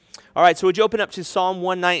All right, so would you open up to Psalm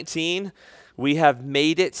 119? We have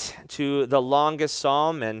made it to the longest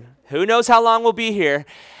psalm, and who knows how long we'll be here.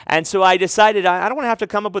 And so I decided I don't want to have to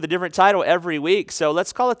come up with a different title every week, so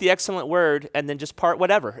let's call it The Excellent Word and then just part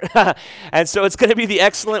whatever. And so it's going to be The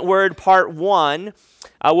Excellent Word Part 1.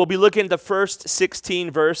 We'll be looking at the first 16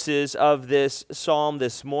 verses of this psalm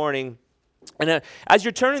this morning. And as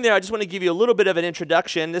you're turning there, I just want to give you a little bit of an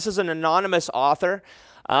introduction. This is an anonymous author.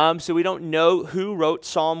 So we don't know who wrote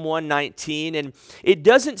Psalm 119, and it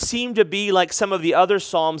doesn't seem to be like some of the other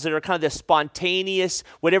psalms that are kind of the spontaneous,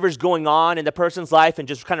 whatever's going on in the person's life and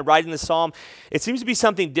just kind of writing the psalm. It seems to be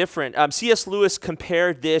something different. C.S. Lewis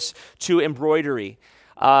compared this to embroidery,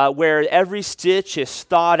 where every stitch is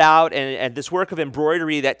thought out, and this work of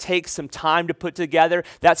embroidery that takes some time to put together,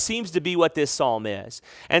 that seems to be what this psalm is.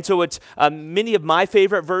 And so it's many of my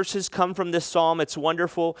favorite verses come from this psalm. It's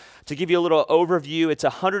wonderful. To give you a little overview, it's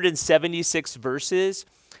 176 verses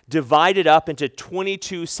divided up into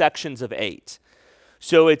 22 sections of 8.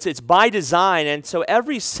 So it's by design, and so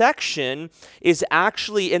every section is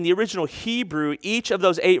actually, in the original Hebrew, each of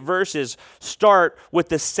those 8 verses start with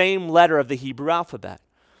the same letter of the Hebrew alphabet.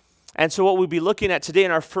 And so what we'll be looking at today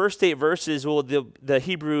in our first 8 verses will the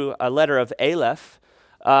Hebrew letter of Aleph,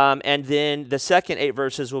 and then the second 8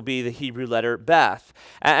 verses will be the Hebrew letter Beth.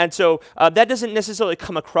 And so that doesn't necessarily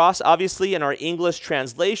come across, obviously, in our English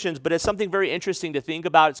translations, but it's something very interesting to think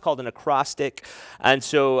about. It's called an acrostic, and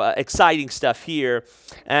so exciting stuff here.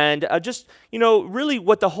 And really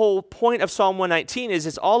what the whole point of Psalm 119 is,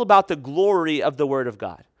 it's all about the glory of the Word of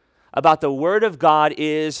God. About the Word of God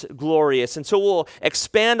is glorious. And so we'll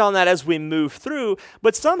expand on that as we move through,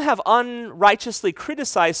 but some have unrighteously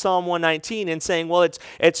criticized Psalm 119 and saying, well,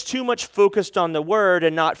 it's too much focused on the Word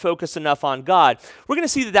and not focused enough on God. We're going to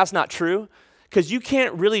see that that's not true, because you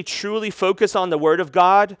can't really truly focus on the Word of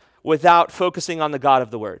God without focusing on the God of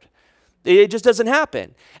the Word. It just doesn't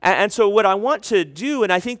happen. And so what I want to do,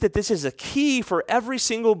 and I think that this is a key for every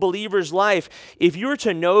single believer's life, if you're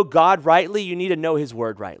to know God rightly, you need to know His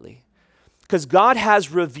Word rightly. Because God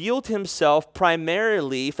has revealed Himself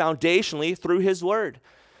primarily, foundationally, through His Word.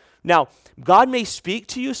 Now, God may speak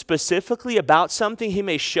to you specifically about something. He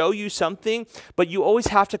may show you something, but you always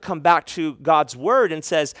have to come back to God's Word and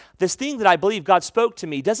says, this thing that I believe God spoke to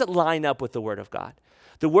me, does it line up with the Word of God?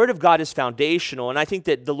 The Word of God is foundational, and I think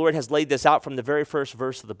that the Lord has laid this out from the very first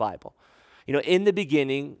verse of the Bible. You know, in the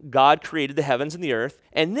beginning, God created the heavens and the earth,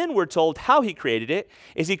 and then we're told how He created it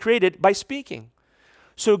is He created by speaking.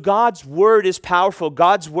 So God's Word is powerful.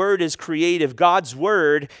 God's Word is creative. God's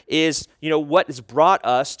Word is, what has brought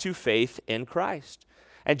us to faith in Christ.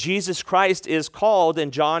 And Jesus Christ is called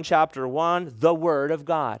in John chapter 1, the Word of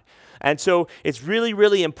God. And so it's really,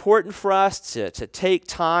 really important for us to take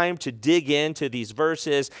time to dig into these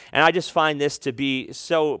verses. And I just find this to be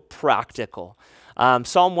so practical.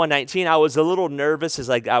 Psalm 119, I was a little nervous as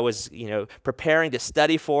I was, preparing to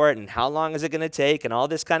study for it, and how long is it going to take, and all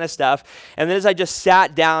this kind of stuff. And then as I just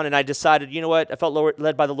sat down and I decided, you know what, I felt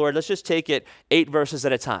led by the Lord, let's just take it 8 verses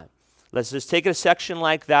at a time. Let's just take a section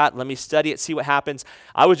like that. Let me study it, see what happens.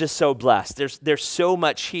 I was just so blessed. There's so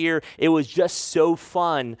much here. It was just so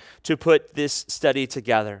fun to put this study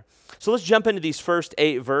together. So let's jump into these first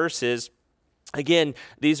 8 verses. Again,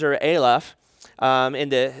 these are Aleph.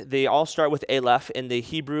 And they all start with Aleph in the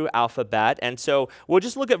Hebrew alphabet. And so we'll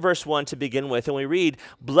just look at verse 1 to begin with. And we read,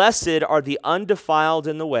 "Blessed are the undefiled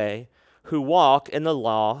in the way who walk in the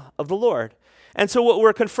law of the Lord." And so what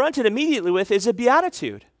we're confronted immediately with is a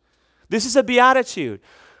beatitude. This is a beatitude.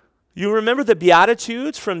 You remember the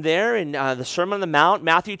Beatitudes from there in the Sermon on the Mount,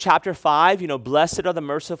 Matthew chapter 5, blessed are the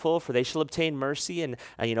merciful, for they shall obtain mercy, and,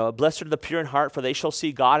 blessed are the pure in heart, for they shall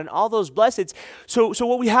see God, and all those blesseds. So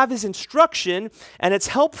what we have is instruction, and it's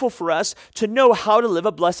helpful for us to know how to live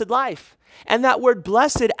a blessed life. And that word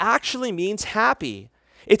blessed actually means happy.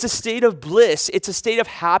 It's a state of bliss. It's a state of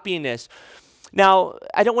happiness. Now,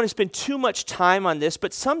 I don't want to spend too much time on this,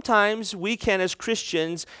 but sometimes we can, as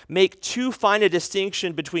Christians, make too fine a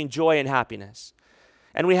distinction between joy and happiness.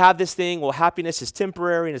 And we have this thing, well, happiness is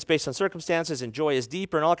temporary and it's based on circumstances, and joy is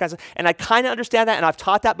deeper and all kinds of, and I kind of understand that, and I've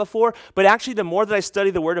taught that before, but actually the more that I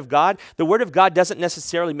study the Word of God doesn't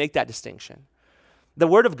necessarily make that distinction. The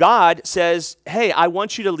Word of God says, hey, I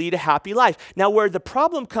want you to lead a happy life. Now, where the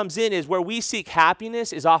problem comes in is where we seek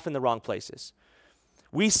happiness is often the wrong places.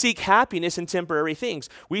 We seek happiness in temporary things.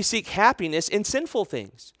 We seek happiness in sinful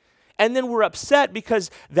things. And then we're upset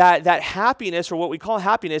because that happiness, or what we call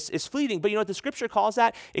happiness, is fleeting. But you know what the Scripture calls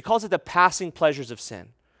that? It calls it the passing pleasures of sin.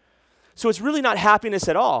 So it's really not happiness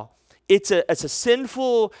at all. It's a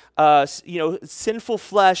sinful, sinful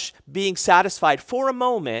flesh being satisfied for a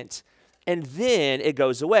moment and then it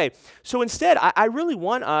goes away. So instead, I really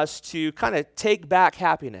want us to kind of take back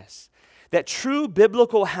happiness. That true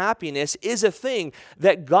biblical happiness is a thing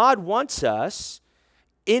that God wants us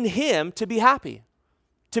in Him to be happy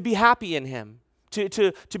in Him,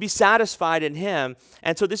 to be satisfied in Him.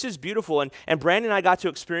 And so this is beautiful. And Brandon and I got to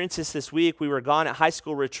experience this week. We were gone at high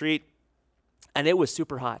school retreat, and it was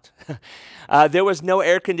super hot. There was no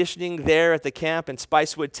air conditioning there at the camp in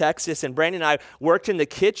Spicewood, Texas, and Brandon and I worked in the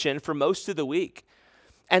kitchen for most of the week.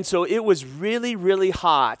 And so it was really, really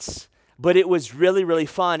hot, but it was really, really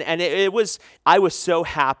fun. And I was so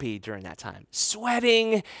happy during that time,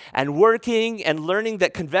 sweating and working and learning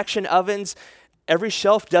that convection ovens, every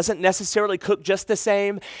shelf doesn't necessarily cook just the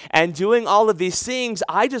same, and doing all of these things.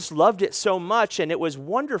 I just loved it so much, and it was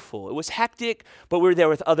wonderful. It was hectic, but we were there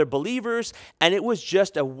with other believers, and it was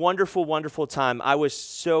just a wonderful, wonderful time. I was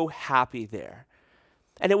so happy there.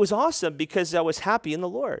 And it was awesome because I was happy in the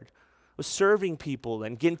Lord. I was serving people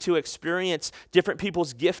and getting to experience different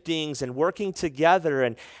people's giftings and working together,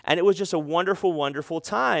 and it was just a wonderful, wonderful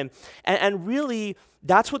time. And really,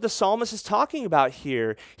 that's what the psalmist is talking about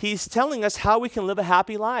here. He's telling us how we can live a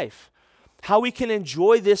happy life, how we can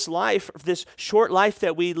enjoy this life, this short life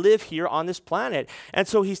that we live here on this planet. And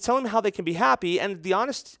so he's telling them how they can be happy. And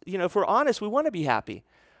if we're honest, we want to be happy.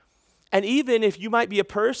 And even if you might be a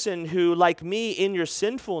person who, like me, in your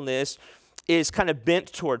sinfulness, is kind of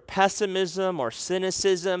bent toward pessimism or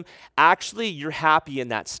cynicism, actually, you're happy in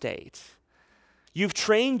that state. You've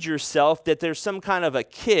trained yourself that there's some kind of a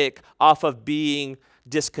kick off of being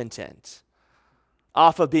discontent,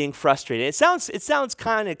 off of being frustrated. It sounds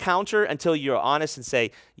kind of counter until you're honest and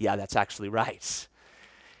say, yeah, that's actually right.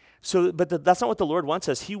 So, but that's not what the Lord wants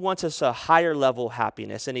us. He wants us a higher level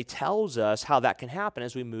happiness, and He tells us how that can happen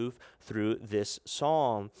as we move through this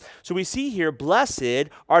psalm. So we see here, blessed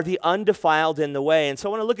are the undefiled in the way. And so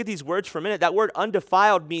I want to look at these words for a minute. That word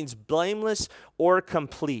undefiled means blameless or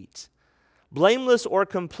complete. Blameless or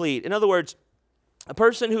complete. In other words, a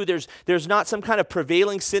person who there's not some kind of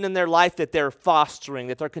prevailing sin in their life that they're fostering,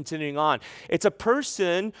 that they're continuing on. It's a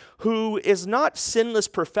person who is not sinless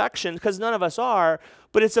perfection, because none of us are,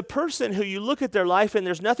 but it's a person who you look at their life and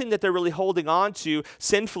there's nothing that they're really holding on to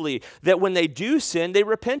sinfully, that when they do sin, they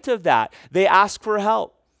repent of that. They ask for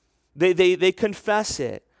help. They confess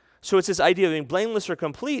it. So it's this idea of being blameless or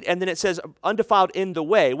complete, and then it says undefiled in the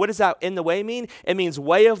way. What does that in the way mean? It means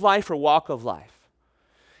way of life or walk of life.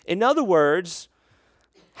 In other words,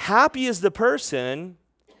 happy is the person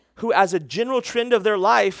who, as a general trend of their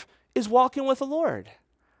life, is walking with the Lord,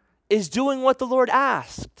 is doing what the Lord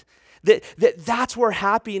asked. That's where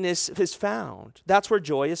happiness is found. That's where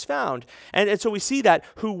joy is found. And so we see that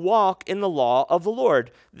who walk in the law of the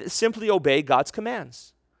Lord, simply obey God's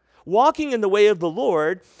commands. Walking in the way of the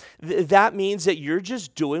Lord, that means that you're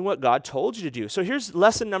just doing what God told you to do. So here's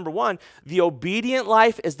lesson number one. The obedient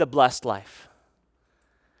life is the blessed life.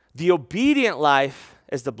 The obedient life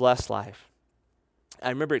is the blessed life. I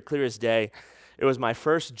remember it clear as day. It was my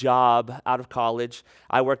first job out of college.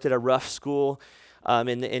 I worked at a rough school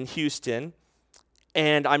in Houston.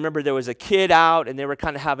 And I remember there was a kid out, and they were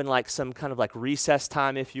kind of having like some kind of like recess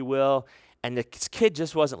time, if you will. And the kid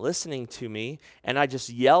just wasn't listening to me. And I just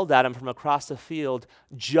yelled at him from across the field,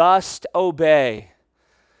 just obey.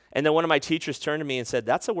 And then one of my teachers turned to me and said,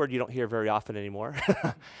 that's a word you don't hear very often anymore.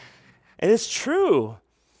 And it's true.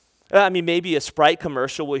 I mean, maybe a Sprite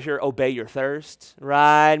commercial will hear obey your thirst,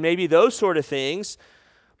 right? Maybe those sort of things.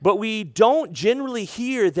 But we don't generally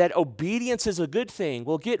hear that obedience is a good thing.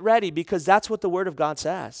 Well, get ready, because that's what the Word of God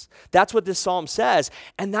says. That's what this psalm says.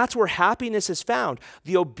 And that's where happiness is found.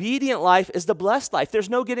 The obedient life is the blessed life. There's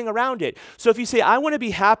no getting around it. So if you say, I want to be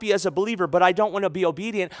happy as a believer, but I don't want to be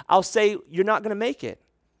obedient, I'll say, you're not going to make it.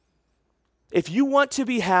 If you want to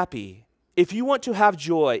be happy, if you want to have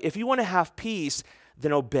joy, if you want to have peace,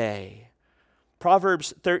 then obey.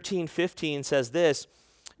 Proverbs 13:15 says this,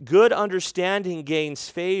 good understanding gains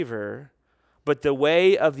favor, but the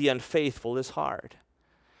way of the unfaithful is hard.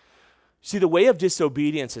 See, the way of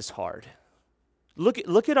disobedience is hard. Look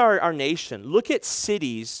at our nation. Look at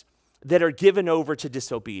cities that are given over to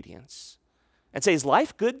disobedience. And say, is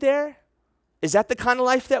life good there? Is that the kind of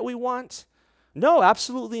life that we want? No,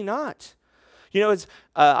 absolutely not. You know,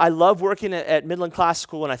 I love working at Midland Class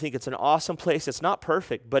School, and I think it's an awesome place. It's not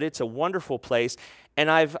perfect, but it's a wonderful place. And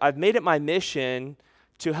I've made it my mission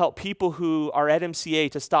to help people who are at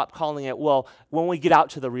MCA to stop calling it, well, when we get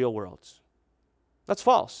out to the real world. That's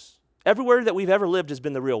false. Everywhere that we've ever lived has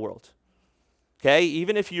been the real world. Okay?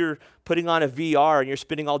 Even if you're putting on a VR and you're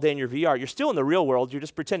spending all day in your VR, you're still in the real world. You're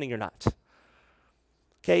just pretending you're not.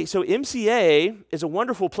 Okay, so MCA is a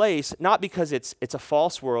wonderful place, not because it's a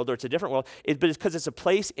false world or it's a different world, but it's because it's a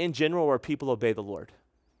place in general where people obey the Lord.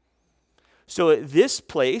 So this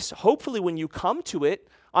place, hopefully when you come to it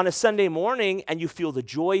on a Sunday morning and you feel the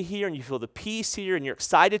joy here and you feel the peace here and you're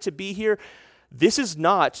excited to be here, this is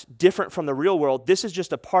not different from the real world. This is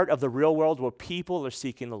just a part of the real world where people are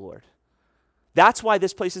seeking the Lord. That's why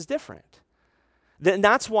this place is different. Then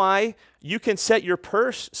that's why you can set your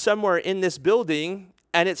purse somewhere in this building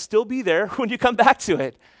and it still be there when you come back to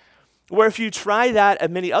it. Where if you try that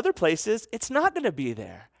at many other places, it's not going to be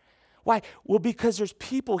there. Why? Well, because there's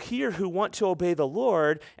people here who want to obey the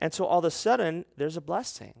Lord, and so all of a sudden, there's a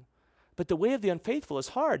blessing. But the way of the unfaithful is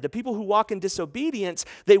hard. The people who walk in disobedience,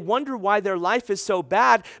 they wonder why their life is so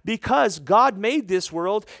bad because God made this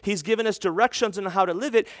world. He's given us directions on how to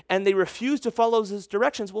live it, and they refuse to follow those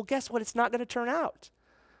directions. Well, guess what? It's not going to turn out.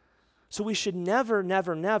 So we should never,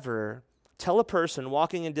 never, never tell a person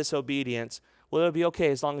walking in disobedience, well, it'll be okay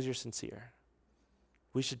as long as you're sincere.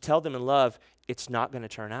 We should tell them in love, it's not going to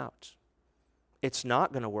turn out. It's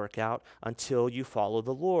not going to work out until you follow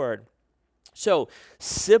the Lord. So,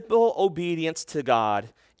 simple obedience to God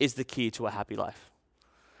is the key to a happy life.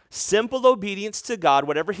 Simple obedience to God,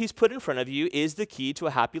 whatever He's put in front of you, is the key to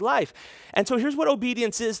a happy life. And so here's what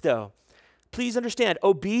obedience is, though. Please understand,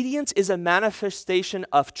 obedience is a manifestation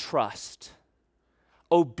of trust.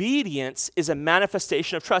 Obedience is a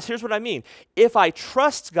manifestation of trust. Here's what I mean. If I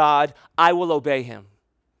trust God, I will obey Him.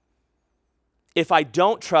 If I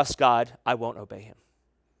don't trust God, I won't obey Him.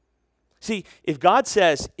 See, if God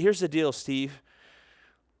says, here's the deal, Steve,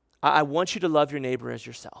 I want you to love your neighbor as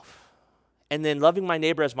yourself. And then loving my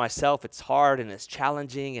neighbor as myself, it's hard and it's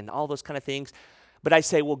challenging and all those kind of things. But I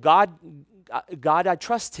say, well, God, I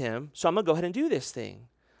trust Him, so I'm going to go ahead and do this thing.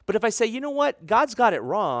 But if I say, you know what, God's got it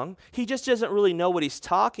wrong, He just doesn't really know what He's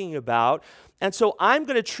talking about, and so I'm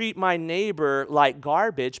going to treat my neighbor like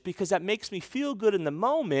garbage because that makes me feel good in the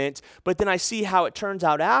moment, but then I see how it turns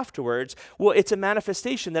out afterwards. Well, it's a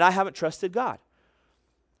manifestation that I haven't trusted God.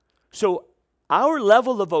 So our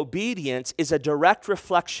level of obedience is a direct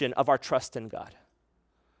reflection of our trust in God.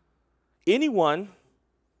 Anyone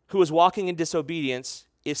who is walking in disobedience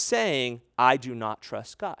is saying, I do not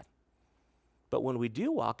trust God. But when we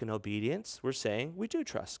do walk in obedience, we're saying we do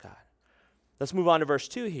trust God. Let's move on to verse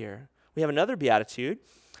 2 here. We have another beatitude.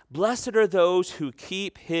 Blessed are those who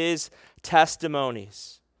keep His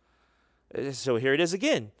testimonies. So here it is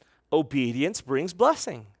again. Obedience brings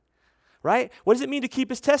blessing, right? What does it mean to keep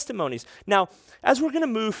His testimonies? Now, as we're going to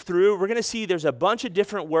move through, we're going to see there's a bunch of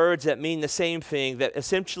different words that mean the same thing that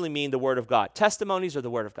essentially mean the Word of God. Testimonies are the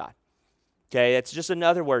Word of God. Okay, it's just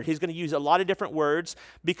another word. He's going to use a lot of different words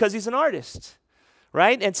because He's an artist,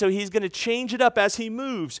 right? And so He's going to change it up as He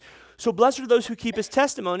moves. So blessed are those who keep His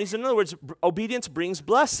testimonies. In other words, obedience brings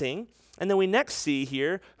blessing. And then we next see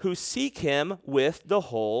here, who seek Him with the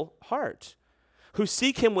whole heart. Who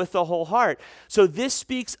seek Him with the whole heart. So this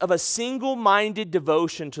speaks of a single-minded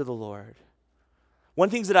devotion to the Lord.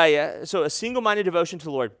 So a single-minded devotion to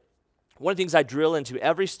the Lord. One of the things I drill into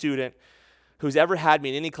every student who's ever had me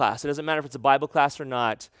in any class, it doesn't matter if it's a Bible class or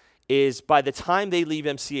not, is by the time they leave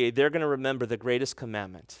MCA, they're going to remember the greatest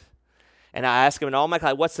commandment. And I ask them in all my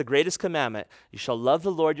class, what's the greatest commandment? You shall love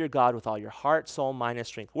the Lord your God with all your heart, soul, mind, and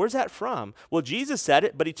strength. Where's that from? Well, Jesus said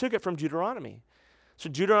it, but He took it from Deuteronomy. So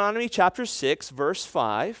Deuteronomy chapter 6, verse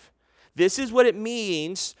 5, this is what it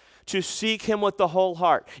means to seek Him with the whole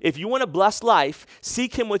heart. If you want a blessed life,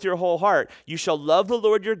 seek Him with your whole heart. You shall love the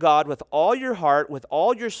Lord your God with all your heart, with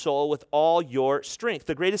all your soul, with all your strength.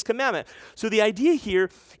 The greatest commandment. So the idea here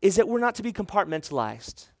is that we're not to be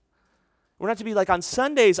compartmentalized. We're not to be like, on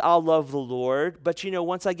Sundays, I'll love the Lord, but,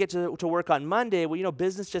 once I get to work on Monday,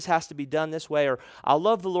 business just has to be done this way, or I'll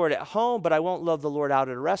love the Lord at home, but I won't love the Lord out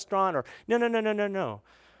at a restaurant, or no.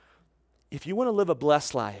 If you want to live a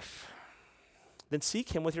blessed life, then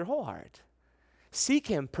seek Him with your whole heart. Seek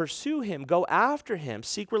Him, pursue Him, go after Him,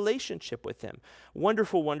 seek relationship with Him.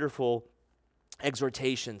 Wonderful, wonderful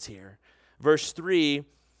exhortations here. Verse 3,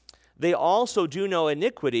 they also do no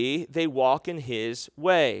iniquity, they walk in His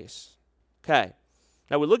ways. Okay,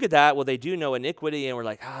 now we look at that, well, they do know iniquity, and we're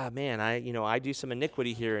like, man, I do some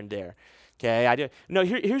iniquity here and there. Okay, I do. No,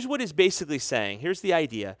 here's what it's basically saying. Here's the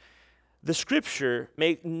idea. The Scripture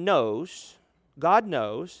God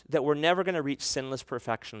knows that we're never going to reach sinless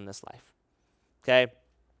perfection in this life. Okay,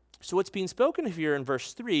 so what's being spoken of here in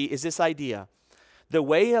verse 3 is this idea. The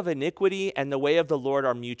way of iniquity and the way of the Lord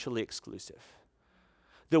are mutually exclusive.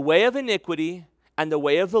 The way of iniquity and the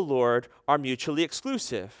way of the Lord are mutually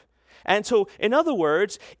exclusive. And so, in other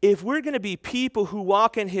words, if we're going to be people who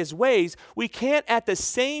walk in his ways, we can't at the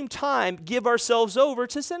same time give ourselves over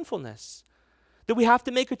to sinfulness. That we have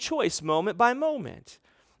to make a choice moment by moment.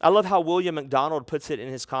 I love how William MacDonald puts it in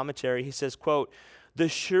his commentary. He says, quote, "The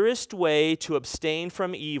surest way to abstain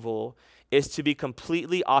from evil is to be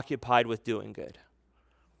completely occupied with doing good."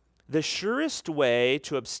 The surest way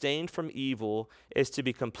to abstain from evil is to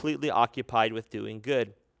be completely occupied with doing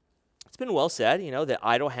good. It's been well said, that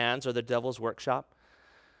idle hands are the devil's workshop.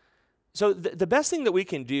 So the best thing that we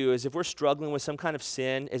can do is if we're struggling with some kind of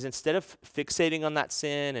sin is instead of fixating on that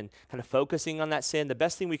sin and kind of focusing on that sin, the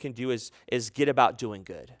best thing we can do is get about doing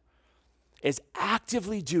good, is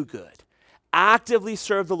actively do good, actively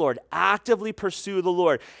serve the Lord, actively pursue the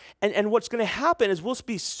Lord. And what's going to happen is we'll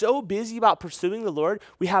be so busy about pursuing the Lord,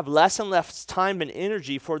 we have less and less time and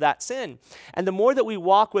energy for that sin. And the more that we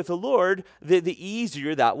walk with the Lord, the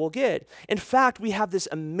easier that will get. In fact, we have this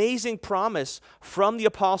amazing promise from the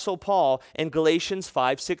Apostle Paul in Galatians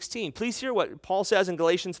 5:16. Please hear what Paul says in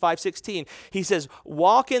Galatians 5:16. He says,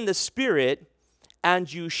 "Walk in the Spirit,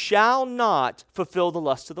 and you shall not fulfill the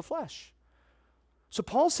lust of the flesh." So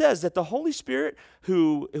Paul says that the Holy Spirit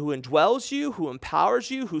who indwells you, who empowers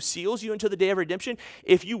you, who seals you into the day of redemption,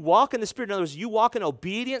 if you walk in the Spirit, in other words, you walk in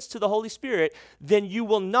obedience to the Holy Spirit, then you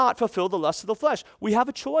will not fulfill the lust of the flesh. We have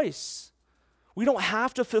a choice. We don't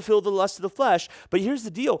have to fulfill the lust of the flesh, but here's the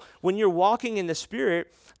deal. When you're walking in the Spirit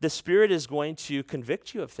is going to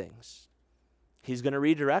convict you of things. He's going to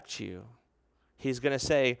redirect you. He's going to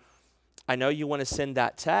say, "I know you want to send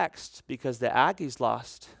that text because the Aggies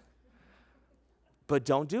lost, but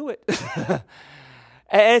don't do it."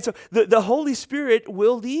 And so the Holy Spirit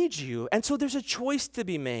will lead you. And so there's a choice to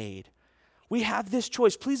be made. We have this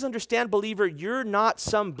choice. Please understand, believer, you're not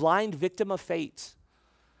some blind victim of fate.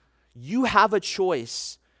 You have a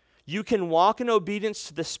choice. You can walk in obedience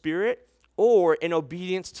to the Spirit or in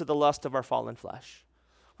obedience to the lust of our fallen flesh.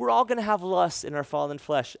 We're all going to have lust in our fallen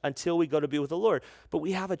flesh until we go to be with the Lord. But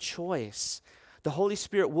we have a choice. The Holy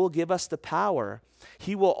Spirit will give us the power.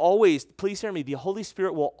 He will always, please hear me, the Holy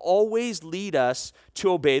Spirit will always lead us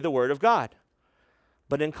to obey the Word of God.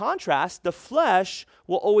 But in contrast, the flesh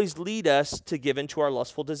will always lead us to give in to our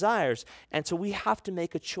lustful desires. And so we have to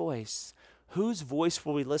make a choice. Whose voice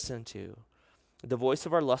will we listen to? The voice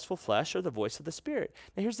of our lustful flesh or the voice of the Spirit?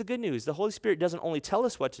 Now here's the good news. The Holy Spirit doesn't only tell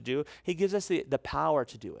us what to do, He gives us the power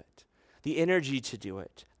to do it, the energy to do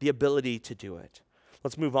it, the ability to do it.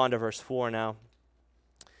 Let's move on to verse 4 now.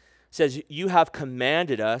 It says, "You have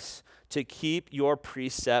commanded us to keep your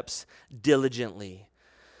precepts diligently."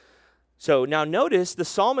 So now notice the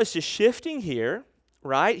psalmist is shifting here,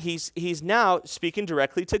 right? He's now speaking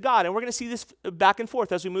directly to God. And we're going to see this back and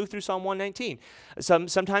forth as we move through Psalm 119.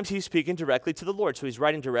 Sometimes he's speaking directly to the Lord. So he's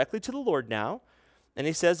writing directly to the Lord now. And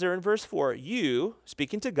he says there in verse 4, "You,"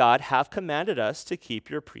 speaking to God, "have commanded us to keep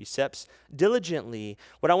your precepts diligently."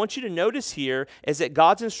 What I want you to notice here is that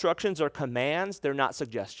God's instructions are commands, they're not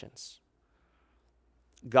suggestions.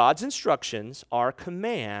 God's instructions are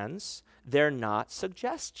commands, they're not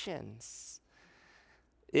suggestions.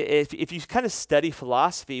 If you kind of study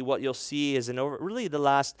philosophy, what you'll see is really the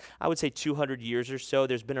last, I would say 200 years or so,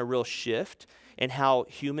 there's been a real shift in how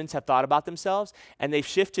humans have thought about themselves, and they've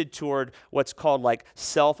shifted toward what's called like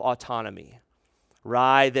self-autonomy,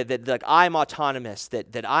 right? That like I'm autonomous,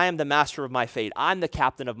 that I am the master of my fate, I'm the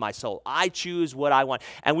captain of my soul, I choose what I want.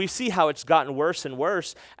 And we see how it's gotten worse and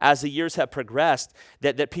worse as the years have progressed,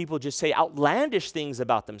 that people just say outlandish things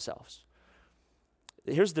about themselves.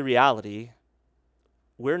 Here's the reality.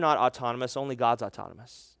 We're not autonomous, only God's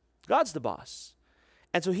autonomous. God's the boss.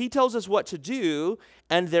 And so He tells us what to do,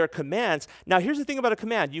 and they're commands. Now, here's the thing about a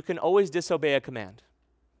command. You can always disobey a command.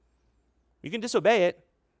 You can disobey it,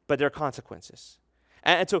 but there are consequences.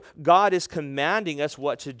 And so God is commanding us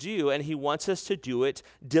what to do, and He wants us to do it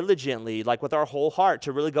diligently, like with our whole heart,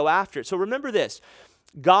 to really go after it. So remember this.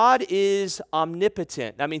 God is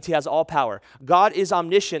omnipotent. That means He has all power. God is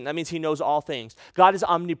omniscient. That means He knows all things. God is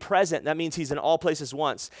omnipresent. That means He's in all places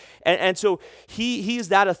once. And so He is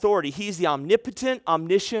that authority. He's the omnipotent,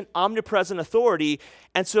 omniscient, omnipresent authority.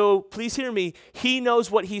 And so please hear me. He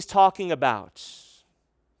knows what He's talking about.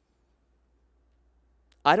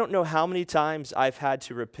 I don't know how many times I've had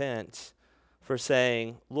to repent for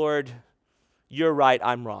saying, "Lord, you're right,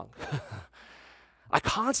 I'm wrong." I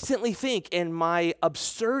constantly think in my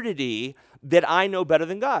absurdity that I know better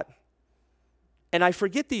than God. And I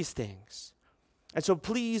forget these things. And so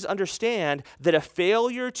please understand that a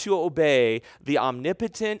failure to obey the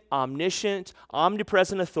omnipotent, omniscient,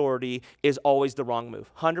 omnipresent authority is always the wrong move,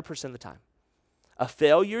 100% of the time. a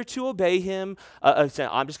failure to obey him, saying,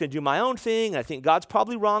 I'm just going to do my own thing, I think God's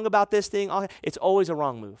probably wrong about this thing, it's always a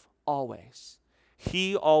wrong move, always.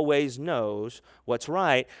 He always knows what's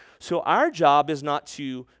right. So our job is not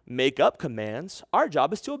to make up commands. Our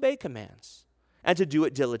job is to obey commands and to do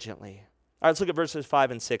it diligently. All right, let's look at verses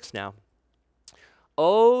 5 and 6 now.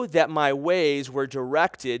 Oh, that my ways were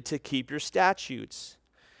directed to keep your statutes.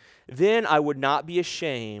 Then I would not be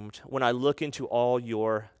ashamed when I look into all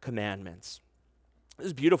your commandments. This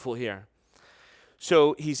is beautiful here.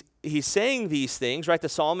 So he's saying these things, right? The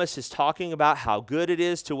psalmist is talking about how good it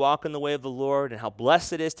is to walk in the way of the Lord and how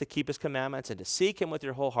blessed it is to keep his commandments and to seek him with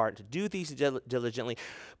your whole heart, to do these diligently.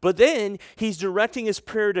 But then he's directing his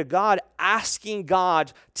prayer to God, asking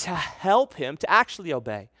God to help him to actually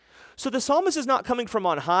obey. So the psalmist is not coming from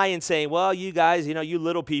on high and saying, well, you guys, you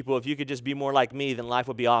little people, if you could just be more like me, then life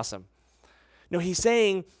would be awesome. No, he's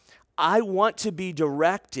saying, I want to be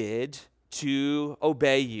directed to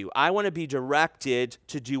obey you. I want to be directed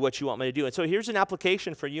to do what you want me to do. And so here's an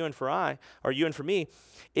application for you and for me,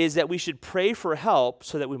 is that we should pray for help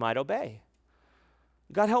so that we might obey.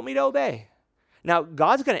 God, help me to obey. Now,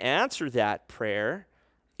 God's going to answer that prayer.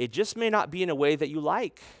 It just may not be in a way that you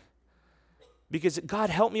like. Because God,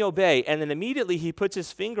 help me obey. And then immediately he puts his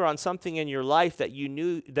finger on something in your life that you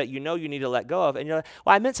know you need to let go of. And you're like,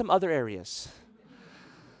 well, I meant some other areas.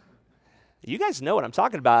 You guys know what I'm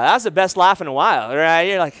talking about. That was the best laugh in a while, right?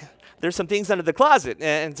 You're like, there's some things under the closet.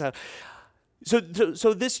 And so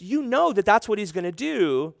this, that's what he's going to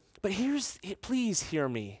do. But please hear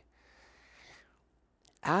me.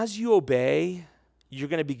 As you obey, you're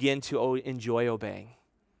going to begin to enjoy obeying.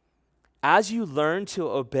 As you learn to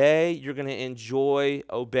obey, you're going to enjoy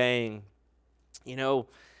obeying. You're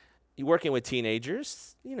working with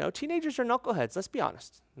teenagers. Teenagers are knuckleheads, let's be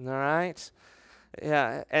honest. All right?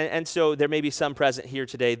 Yeah, and so there may be some present here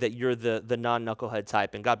today that you're the non-knucklehead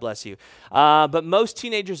type, and God bless you. But most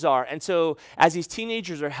teenagers are. And so as these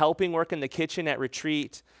teenagers are helping work in the kitchen at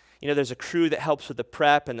Retreat, there's a crew that helps with the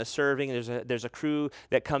prep and the serving. There's a crew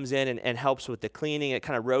that comes in and helps with the cleaning. It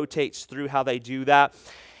kind of rotates through how they do that.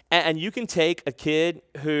 And you can take a kid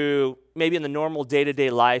who maybe in the normal day-to-day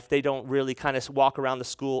life, they don't really kind of walk around the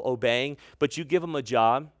school obeying, but you give them a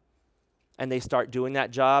job, and they start doing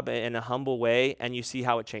that job in a humble way, and you see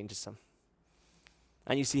how it changes them.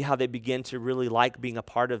 And you see how they begin to really like being a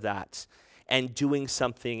part of that and doing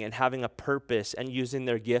something and having a purpose and using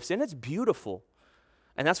their gifts. And it's beautiful.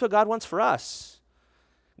 And that's what God wants for us.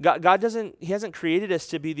 God hasn't created us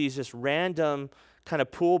to be these just random kind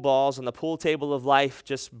of pool balls on the pool table of life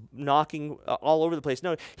just knocking all over the place.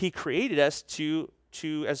 No, he created us to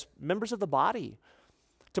as members of the body,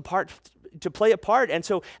 to play a part. And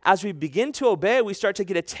so as we begin to obey, we start to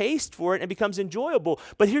get a taste for it and it becomes enjoyable.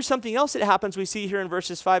 But here's something else that happens we see here in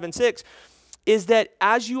verses 5 and 6, is that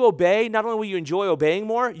as you obey, not only will you enjoy obeying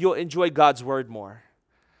more, you'll enjoy God's word more.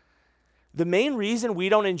 The main reason we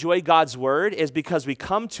don't enjoy God's word is because we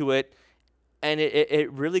come to it and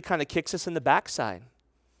it really kind of kicks us in the backside.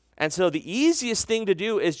 And so the easiest thing to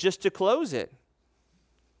do is just to close it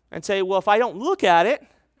and say, well, if I don't look at it,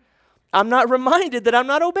 I'm not reminded that I'm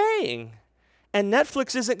not obeying. And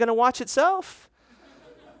Netflix isn't going to watch itself.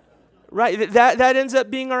 Right? That ends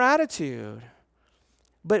up being our attitude.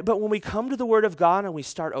 But when we come to the Word of God and we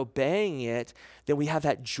start obeying it, then we have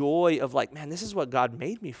that joy of like, man, this is what God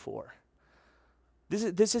made me for.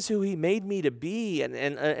 This is who he made me to be, and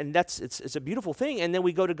it's a beautiful thing. And then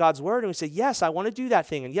we go to God's word and we say, yes, I want to do that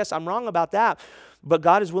thing, and yes, I'm wrong about that, but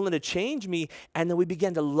God is willing to change me, and then we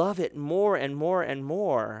begin to love it more and more and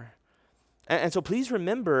more. And so please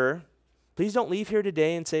remember, please don't leave here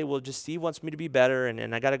today and say, well, just Steve wants me to be better,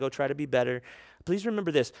 and I got to go try to be better. Please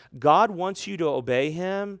remember this. God wants you to obey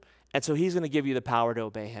him, and so he's going to give you the power to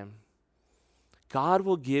obey him. God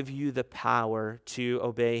will give you the power to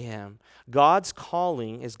obey him. God's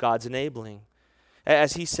calling is God's enabling.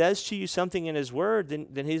 As he says to you something in his word,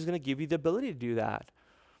 then he's going to give you the ability to do that.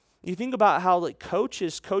 You think about how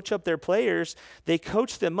coaches coach up their players. They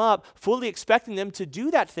coach them up fully expecting them to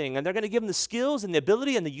do that thing. And they're going to give them the skills and the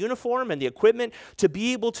ability and the uniform and the equipment to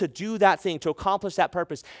be able to do that thing, to accomplish that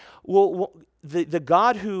purpose. Well, the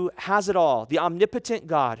God who has it all, the omnipotent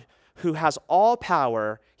God who has all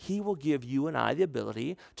power, he will give you and I the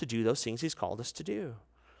ability to do those things he's called us to do.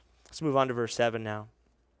 Let's move on to verse 7 now.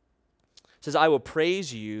 It says, I will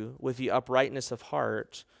praise you with the uprightness of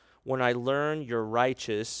heart when I learn your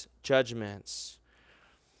righteous judgments.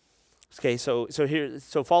 Okay, so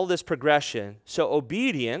follow this progression. So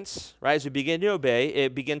obedience, right, as we begin to obey,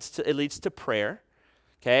 it leads to prayer.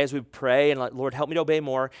 Okay, as we pray and like, Lord, help me to obey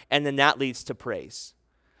more, and then that leads to praise.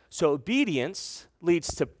 So obedience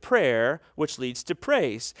leads to prayer, which leads to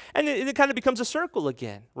praise. And it kind of becomes a circle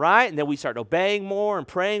again, right? And then we start obeying more and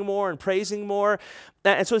praying more and praising more.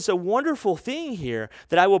 And so it's a wonderful thing here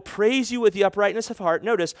that I will praise you with the uprightness of heart.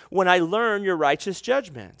 Notice, when I learn your righteous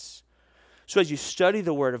judgments. So as you study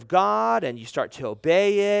the word of God and you start to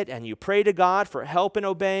obey it and you pray to God for help in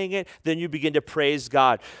obeying it, then you begin to praise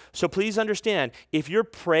God. So please understand, if your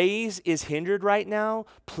praise is hindered right now,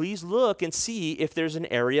 please look and see if there's an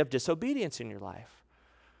area of disobedience in your life.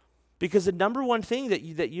 Because the number one thing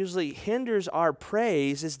that usually hinders our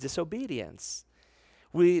praise is disobedience.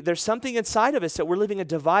 There's something inside of us that we're living a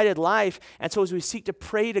divided life, and so as we seek to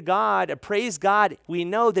pray to God and praise God, we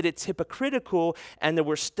know that it's hypocritical and that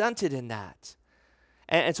we're stunted in that.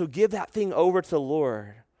 And so give that thing over to the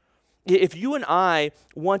Lord. If you and I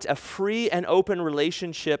want a free and open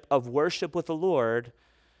relationship of worship with the Lord,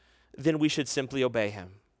 then we should simply obey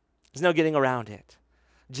him. There's no getting around it.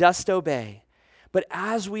 Just obey. But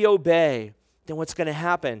as we obey, then what's going to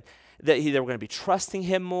happen? That either we're going to be trusting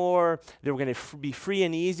him more, that we're going to be free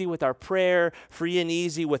and easy with our prayer, free and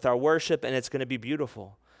easy with our worship, and it's going to be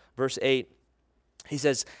beautiful. Verse 8, he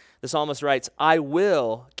says, the psalmist writes, I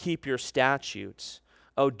will keep your statutes.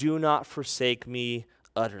 Oh, do not forsake me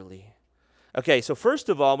utterly. Okay, so first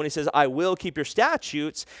of all, when he says, I will keep your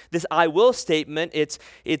statutes, this I will statement, it's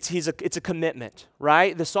a commitment,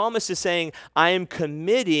 right? The psalmist is saying, I am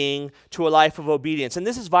committing to a life of obedience. And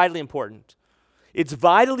this is vitally important. It's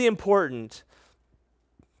vitally important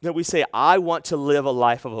that we say, I want to live a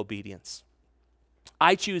life of obedience.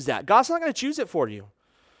 I choose that. God's not going to choose it for you.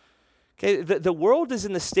 Okay, the world is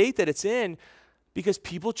in the state that it's in because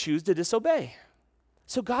people choose to disobey.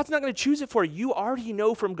 So God's not going to choose it for you. You already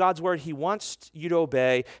know from God's word he wants you to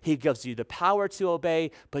obey. He gives you the power to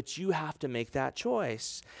obey, but you have to make that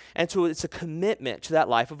choice. And so it's a commitment to that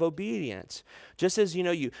life of obedience. Just as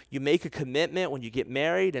you make a commitment when you get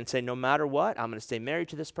married and say, no matter what, I'm going to stay married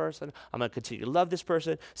to this person. I'm going to continue to love this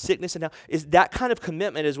person. Sickness and health. That kind of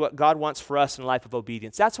commitment is what God wants for us in a life of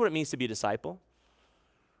obedience. That's what it means to be a disciple.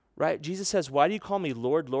 Right? Jesus says, why do you call me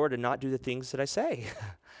Lord, Lord, and not do the things that I say?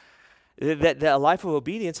 That a life of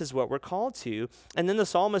obedience is what we're called to. And then the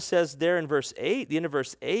psalmist says there in verse 8, the end of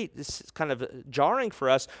verse 8, this is kind of jarring for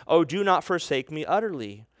us, oh, do not forsake me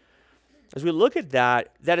utterly. As we look at that,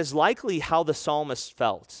 that is likely how the psalmist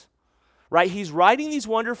felt. Right? He's writing these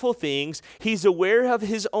wonderful things. He's aware of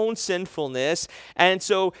his own sinfulness. And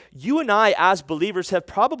so you and I as believers have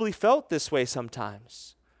probably felt this way sometimes.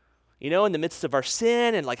 In the midst of our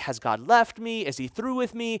sin and has God left me? Is he through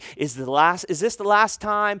with me? Is this the last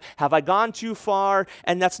time? Have I gone too far?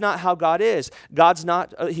 And that's not how God is. God's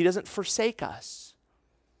not, he doesn't forsake us.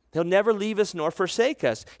 He'll never leave us nor forsake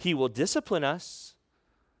us. He will discipline us.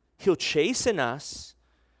 He'll chasten us.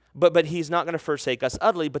 But he's not going to forsake us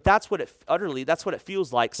utterly. But that's what it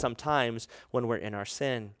feels like sometimes when we're in our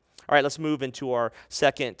sin. All right, let's move into our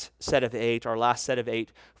second set of 8, our last set of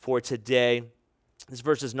 8 for today. This is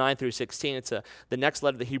verses 9 through 16. It's the next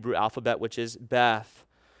letter of the Hebrew alphabet, which is Beth.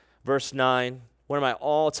 Verse 9, one of my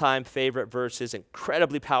all-time favorite verses,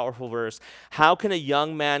 incredibly powerful verse. How can a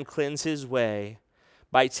young man cleanse his way?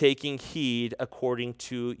 By taking heed according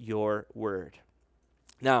to your word.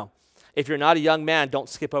 Now, if you're not a young man, don't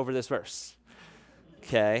skip over this verse.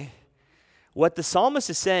 Okay? What the psalmist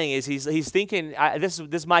is saying is he's thinking, this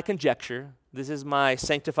is my conjecture. This is my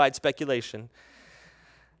sanctified speculation.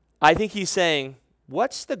 I think he's saying,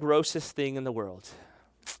 what's the grossest thing in the world?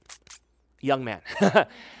 Young man.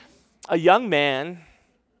 A young man,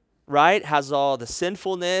 right, has all the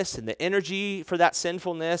sinfulness and the energy for that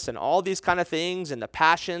sinfulness and all these kind of things and the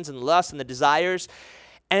passions and lusts and the desires.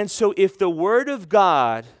 And so if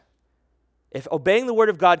obeying the word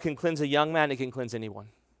of God can cleanse a young man, it can cleanse anyone.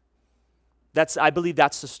 I believe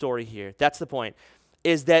that's the story here. That's the point,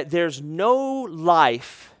 is that there's no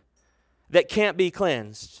life that can't be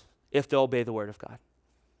cleansed if they obey the word of God.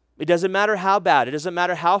 It doesn't matter how bad. It doesn't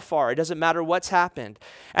matter how far. It doesn't matter what's happened.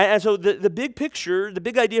 And so the big picture, the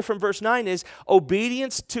big idea from verse 9 is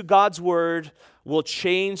obedience to God's word will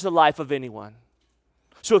change the life of anyone.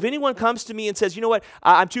 So if anyone comes to me and says, you know what,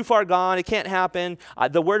 I'm too far gone, it can't happen,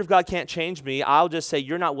 the word of God can't change me, I'll just say,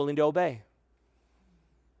 you're not willing to obey.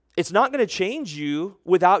 It's not going to change you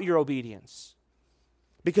without your obedience.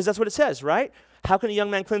 Because that's what it says, right? How can a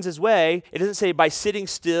young man cleanse his way? It doesn't say by sitting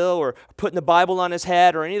still or putting the Bible on his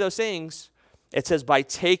head or any of those things. It says by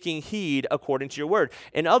taking heed according to your word.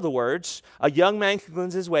 In other words, a young man can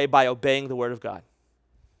cleanse his way by obeying the word of God.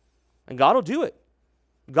 And God will do it.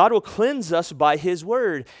 God will cleanse us by his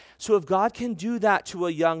word. So if God can do that to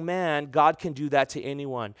a young man, God can do that to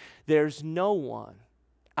anyone. There's no one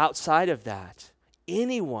outside of that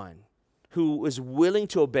Anyone who is willing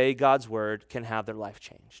to obey God's word can have their life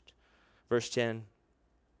changed. Verse 10,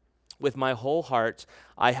 with my whole heart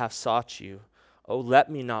I have sought you. Oh, let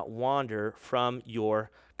me not wander from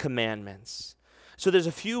your commandments. So there's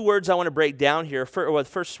a few words I want to break down here. The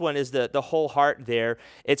first one is the whole heart there.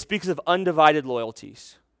 It speaks of undivided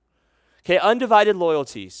loyalties. Okay, undivided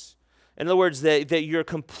loyalties. In other words, that you're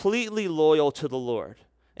completely loyal to the Lord.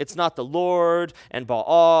 It's not the Lord and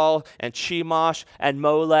Baal and Chemosh and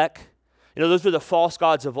Molech. Those were the false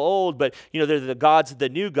gods of old, but, they're the gods, the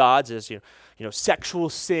new gods is, sexual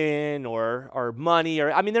sin or money,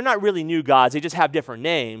 they're not really new gods. They just have different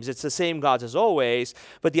names. It's the same gods as always.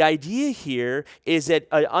 But the idea here is that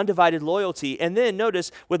undivided loyalty. And then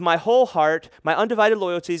notice, with my whole heart, my undivided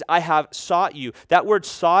loyalties, I have sought you. That word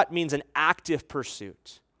sought means an active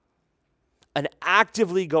pursuit, an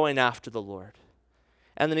actively going after the Lord.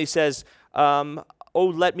 And then he says, oh,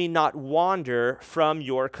 let me not wander from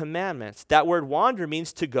your commandments. That word wander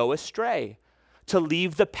means to go astray, to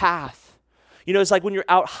leave the path. It's like when you're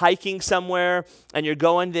out hiking somewhere and you're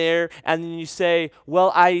going there and then you say,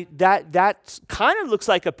 well, that kind of looks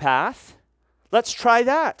like a path. Let's try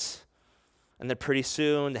that. And then pretty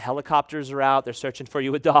soon the helicopters are out. They're searching for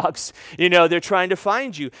you with dogs. They're trying to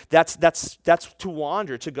find you. That's to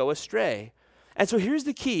wander, to go astray. And so here's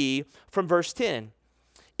the key from verse 10.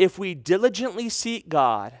 If we diligently seek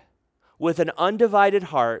God with an undivided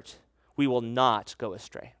heart, we will not go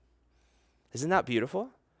astray. Isn't that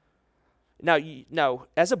beautiful? Now,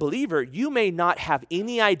 as a believer, you may not have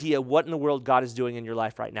any idea what in the world God is doing in your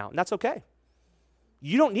life right now, and that's okay.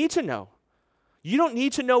 You don't need to know. You don't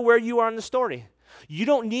need to know where you are in the story. You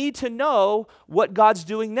don't need to know what God's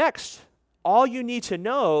doing next. All you need to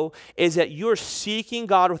know is that you're seeking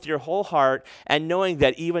God with your whole heart and knowing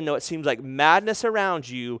that even though it seems like madness around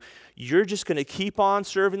you, you're just going to keep on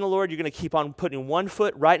serving the Lord. You're going to keep on putting one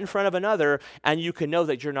foot right in front of another, and you can know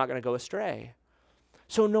that you're not going to go astray.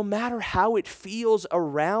 So no matter how it feels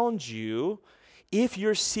around you, if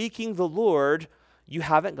you're seeking the Lord, you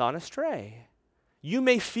haven't gone astray. You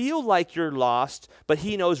may feel like you're lost, but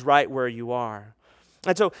he knows right where you are.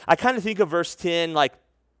 And so I kind of think of verse 10 like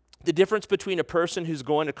the difference between a person who's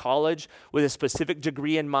going to college with a specific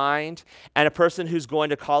degree in mind and a person who's going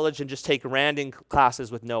to college and just take random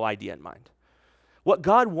classes with no idea in mind. What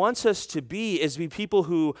God wants us to be is be people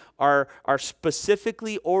who are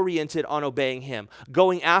specifically oriented on obeying him,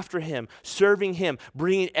 going after him, serving him,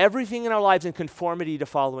 bringing everything in our lives in conformity to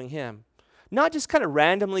following him. Not just kind of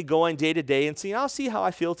randomly going day to day and saying, I'll see how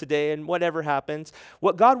I feel today and whatever happens.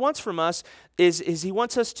 What God wants from us is he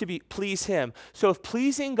wants us to please him. So if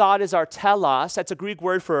pleasing God is our telos, that's a Greek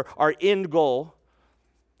word for our end goal.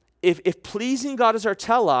 If pleasing God is our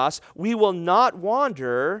telos, we will not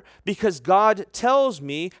wander because God tells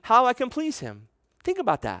me how I can please him. Think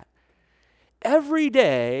about that. Every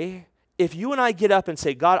day, if you and I get up and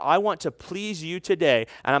say, God, I want to please you today,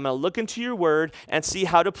 and I'm going to look into your word and see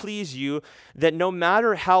how to please you, that no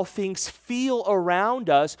matter how things feel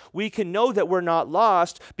around us, we can know that we're not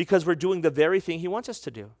lost because we're doing the very thing he wants us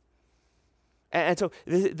to do. And so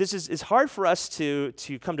this is hard for us to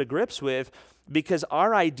come to grips with, because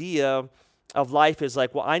our idea of life is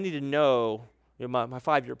like, well, I need to know my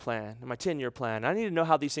 5-year plan, my 10-year plan. I need to know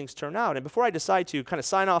how these things turn out. And before I decide to kind of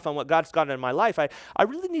sign off on what God's got in my life, I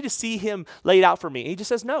really need to see him laid out for me. And he just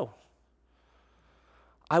says no.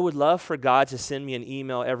 I would love for God to send me an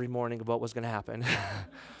email every morning about what's going to happen.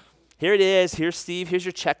 Here it is. Here's Steve. Here's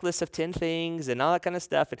your checklist of 10 things and all that kind of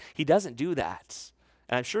stuff. And he doesn't do that.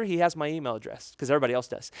 And I'm sure he has my email address because everybody else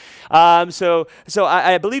does. So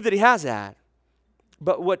I believe that he has that.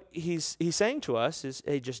 But what he's saying to us is,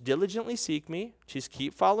 hey, just diligently seek me, just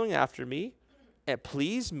keep following after me, and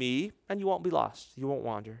please me, and you won't be lost. You won't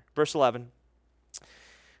wander. Verse 11.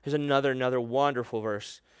 Here's another wonderful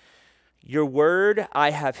verse. Your word I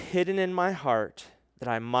have hidden in my heart that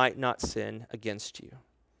I might not sin against you.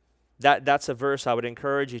 That's a verse I would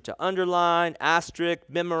encourage you to underline, asterisk,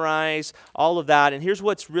 memorize, all of that. And here's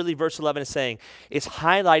what's really verse 11 is saying. It's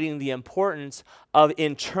highlighting the importance of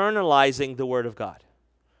internalizing the word of God.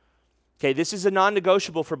 Okay, this is a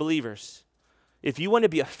non-negotiable for believers. If you want to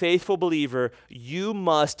be a faithful believer, you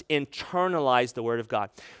must internalize the word of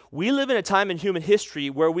God. We live in a time in human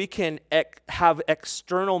history where we can have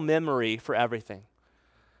external memory for everything.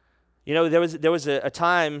 There was a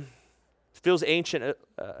time, it feels ancient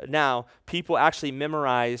now, people actually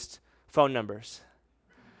memorized phone numbers.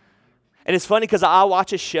 And it's funny because I'll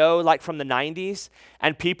watch a show like from the 90s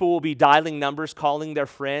and people will be dialing numbers, calling their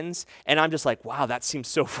friends. And I'm just like, wow, that seems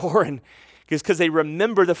so foreign because they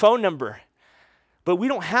remember the phone number. But we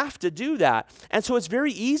don't have to do that. And so it's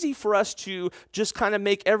very easy for us to just kind of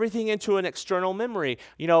make everything into an external memory.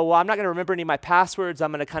 Well, I'm not going to remember any of my passwords.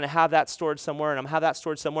 I'm going to kind of have that stored somewhere, and I'm have that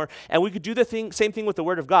stored somewhere. And we could do the same thing with the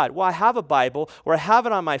Word of God. Well, I have a Bible, or I have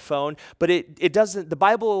it on my phone, but it doesn't, the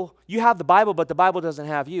Bible, you have the Bible, but the Bible doesn't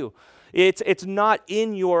have you. It's not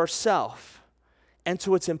in yourself. And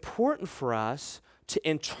so it's important for us to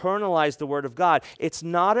internalize the Word of God. It's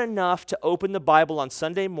not enough to open the Bible on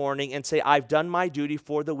Sunday morning and say, I've done my duty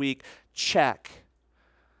for the week, check.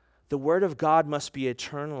 The Word of God must be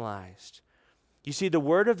internalized. You see, the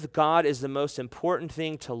Word of God is the most important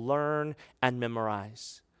thing to learn and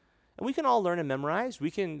memorize. And we can all learn and memorize.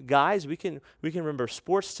 We can remember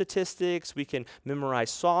sports statistics. We can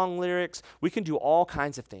memorize song lyrics. We can do all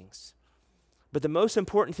kinds of things. But the most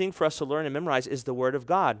important thing for us to learn and memorize is the Word of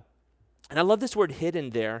God. And I love this word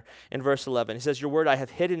hidden there in verse 11. He says, your word I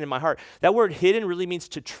have hidden in my heart. That word hidden really means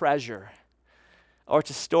to treasure or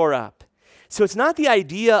to store up. So it's not the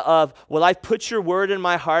idea of, well, I've put your word in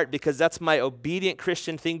my heart because that's my obedient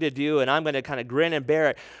Christian thing to do and I'm going to kind of grin and bear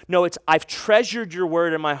it. No, it's I've treasured your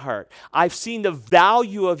word in my heart. I've seen the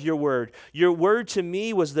value of your word. Your word to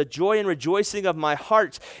me was the joy and rejoicing of my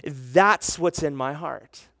heart. That's what's in my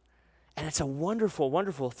heart. And it's a wonderful,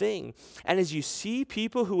 wonderful thing. And as you see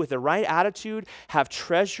people who with the right attitude have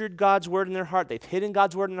treasured God's word in their heart, they've hidden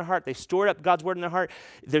God's word in their heart, they've stored up God's word in their heart,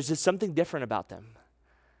 there's just something different about them.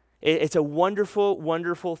 It's a wonderful,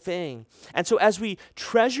 wonderful thing. And so as we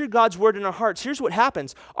treasure God's word in our hearts, here's what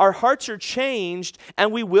happens. Our hearts are changed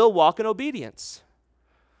and we will walk in obedience.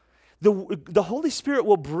 The Holy Spirit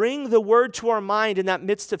will bring the word to our mind in that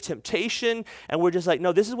midst of temptation, and we're just like,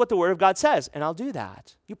 no, this is what the word of God says, and I'll do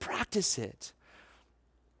that. You practice it.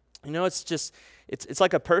 It's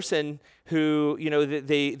like a person who,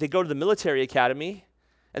 they go to the military academy,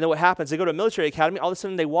 and then what happens? They go to a military academy, all of a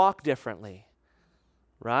sudden they walk differently,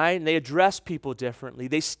 right? And they address people differently.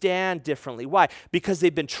 They stand differently. Why? Because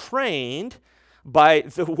they've been trained by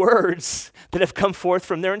the words that have come forth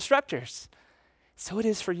from their instructors. So it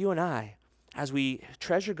is for you and I. As we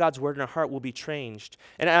treasure God's word in our heart, we'll be changed.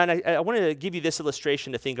 And I want to give you this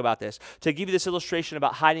illustration to think about this, to give you this illustration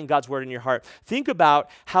about hiding God's word in your heart. Think about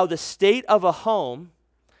how the state of a home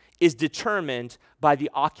is determined by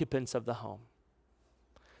the occupants of the home.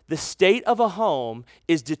 The state of a home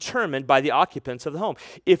is determined by the occupants of the home.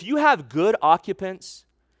 If you have good occupants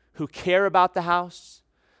who care about the house,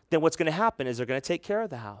 then what's going to happen is they're going to take care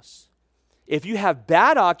of the house. If you have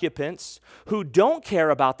bad occupants who don't care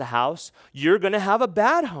about the house, you're going to have a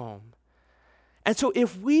bad home. And so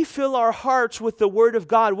if we fill our hearts with the word of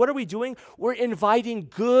God, what are we doing? We're inviting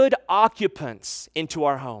good occupants into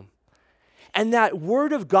our home. And that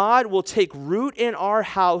word of God will take root in our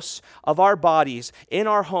house of our bodies, in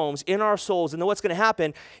our homes, in our souls. And then what's going to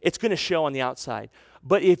happen? It's going to show on the outside.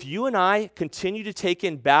 But if you and I continue to take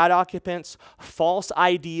in bad occupants, false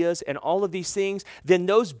ideas, and all of these things, then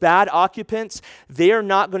those bad occupants, they are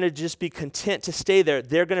not going to just be content to stay there.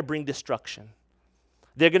 They're going to bring destruction.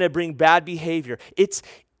 They're going to bring bad behavior. It's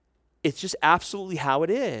just absolutely how it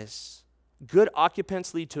is. Good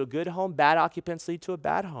occupants lead to a good home. Bad occupants lead to a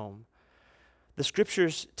bad home. The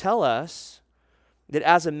scriptures tell us that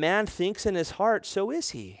as a man thinks in his heart, so is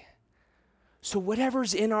he. So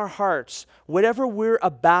whatever's in our hearts, whatever we're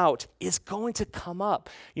about is going to come up.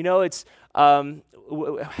 It's, how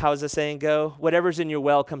does the saying go? Whatever's in your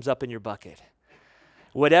well comes up in your bucket.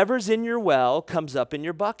 Whatever's in your well comes up in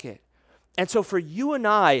your bucket. And so for you and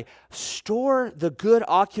I, store the good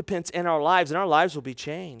occupants in our lives, and our lives will be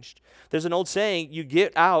changed. There's an old saying, you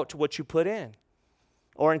get out what you put in.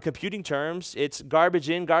 Or in computing terms, it's garbage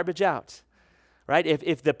in, garbage out. Right?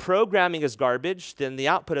 If the programming is garbage, then the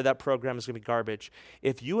output of that program is going to be garbage.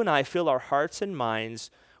 If you and I fill our hearts and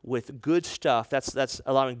minds with good stuff, that's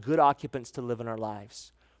allowing good occupants to live in our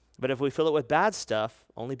lives. But if we fill it with bad stuff,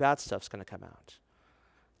 only bad stuff's going to come out.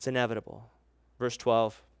 It's inevitable. Verse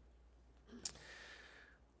 12.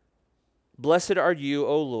 Blessed are you,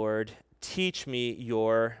 O Lord, teach me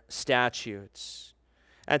your statutes.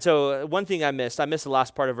 And so one thing I missed the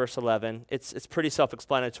last part of verse 11. It's pretty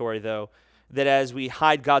self-explanatory, though, that as we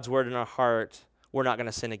hide God's word in our heart, we're not going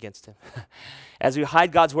to sin against him. As we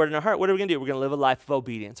hide God's word in our heart, what are we going to do? We're going to live a life of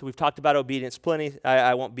obedience. So we've talked about obedience plenty.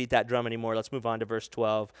 I won't beat that drum anymore. Let's move on to verse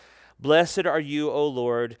 12. Blessed are you, O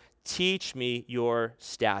Lord, teach me your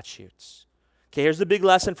statutes. Okay, here's the big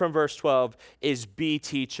lesson from verse 12 is be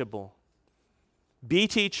teachable. Be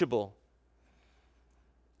teachable.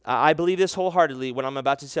 I believe this wholeheartedly, what I'm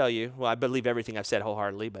about to tell you. Well, I believe everything I've said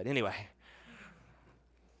wholeheartedly, but anyway.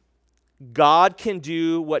 God can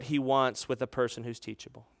do what he wants with a person who's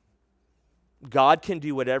teachable. God can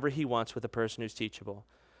do whatever he wants with a person who's teachable.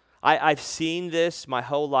 I've seen this my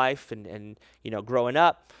whole life, and growing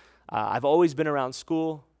up, I've always been around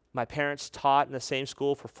school. My parents taught in the same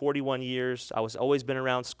school for 41 years. I was always been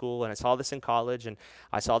around school, and I saw this in college, and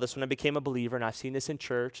I saw this when I became a believer, and I've seen this in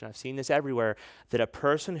church, and I've seen this everywhere, that a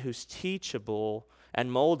person who's teachable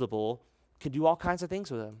and moldable can do all kinds of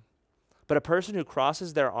things with them. But a person who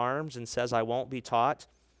crosses their arms and says, I won't be taught,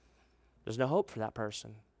 there's no hope for that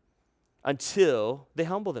person until they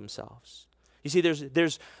humble themselves. You see,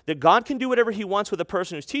 that God can do whatever he wants with a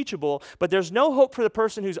person who's teachable, but there's no hope for the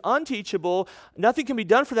person who's unteachable. Nothing can be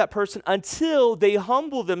done for that person until they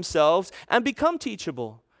humble themselves and become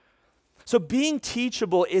teachable. So being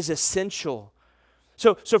teachable is essential.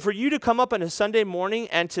 So for you to come up on a Sunday morning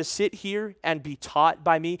and to sit here and be taught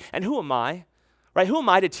by me, and who am I? Right? Who am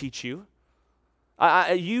I to teach you?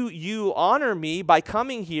 You honor me by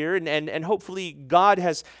coming here, and hopefully God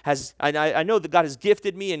I know that God has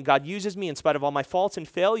gifted me and God uses me in spite of all my faults and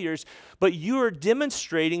failures, but you are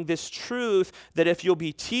demonstrating this truth that if you'll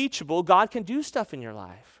be teachable, God can do stuff in your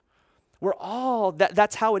life.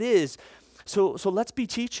 That's how it is. So let's be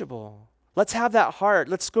teachable. Let's have that heart.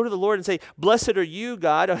 Let's go to the Lord and say, blessed are you,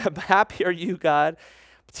 God. Happy are you, God.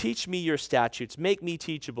 Teach me your statutes. Make me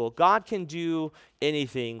teachable. God can do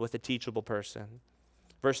anything with a teachable person.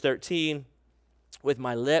 Verse 13, with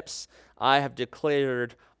my lips I have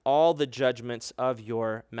declared all the judgments of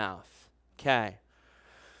your mouth. Okay.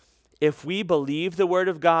 If we believe the word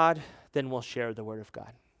of God, then we'll share the word of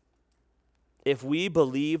God. If we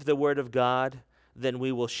believe the word of God, then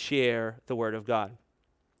we will share the word of God.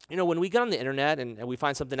 When we get on the internet and we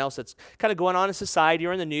find something else that's kind of going on in society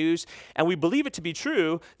or in the news, and we believe it to be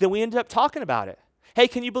true, then we end up talking about it. Hey,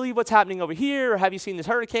 can you believe what's happening over here? Or have you seen this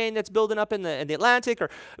hurricane that's building up in the Atlantic? Or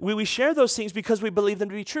we share those things because we believe them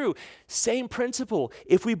to be true. Same principle.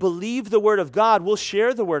 If we believe the word of God, we'll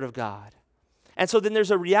share the word of God. And so then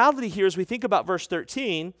there's a reality here as we think about verse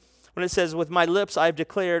 13, when it says, with my lips I have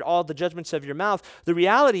declared all the judgments of your mouth. The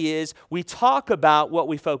reality is we talk about what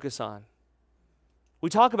we focus on. We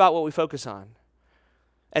talk about what we focus on.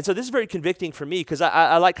 And so this is very convicting for me because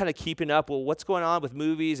I like kind of keeping up with what's going on with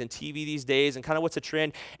movies and TV these days and kind of what's a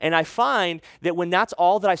trend. And I find that when that's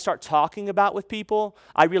all that I start talking about with people,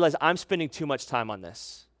 I realize I'm spending too much time on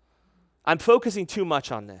this. I'm focusing too much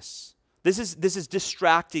on this. This is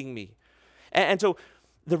distracting me. And so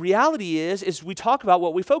the reality is we talk about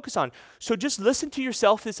what we focus on. So just listen to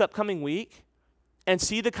yourself this upcoming week and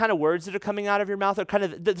see the kind of words that are coming out of your mouth, or kind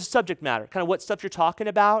of the subject matter, kind of what stuff you're talking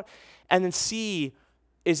about, and then see,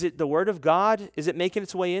 is it the word of God? Is it making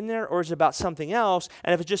its way in there, or is it about something else?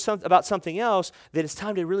 And if it's just about something else, then it's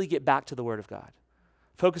time to really get back to the word of God.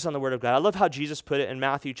 Focus on the word of God. I love how Jesus put it in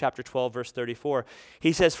Matthew chapter 12, verse 34.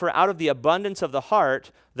 He says, for out of the abundance of the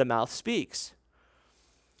heart, the mouth speaks.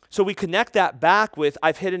 So we connect that back with,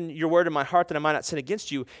 I've hidden your word in my heart that I might not sin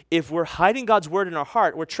against you. If we're hiding God's word in our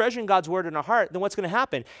heart, we're treasuring God's word in our heart, then what's going to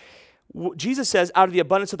happen? Jesus says, out of the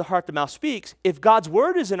abundance of the heart, the mouth speaks. If God's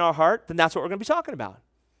word is in our heart, then that's what we're going to be talking about.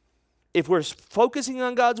 If we're focusing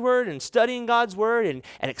on God's word and studying God's word and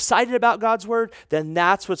excited about God's word, then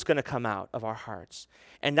that's what's going to come out of our hearts.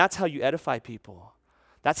 And that's how you edify people.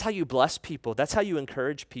 That's how you bless people. That's how you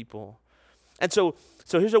encourage people. And so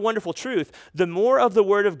here's a wonderful truth. The more of the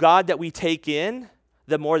word of God that we take in,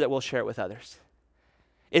 the more that we'll share it with others.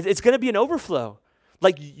 It's going to be an overflow.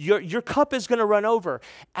 Like your cup is going to run over.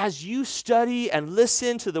 As you study and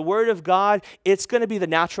listen to the word of God, it's going to be the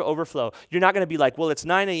natural overflow. You're not going to be like, well, it's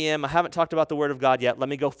 9 a.m. I haven't talked about the word of God yet. Let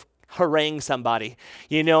me go harangue somebody,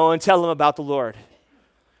 and tell them about the Lord.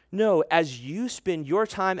 No, as you spend your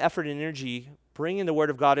time, effort, and energy bringing the word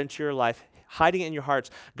of God into your life, hiding it in your hearts,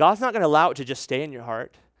 God's not going to allow it to just stay in your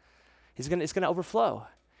heart. It's going to overflow.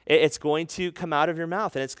 It's going to come out of your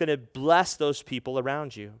mouth, and it's going to bless those people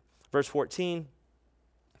around you. Verse 14,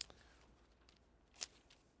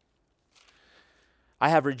 I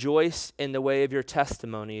have rejoiced in the way of your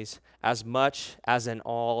testimonies as much as in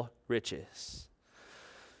all riches.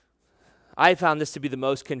 I found this to be the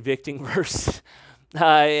most convicting verse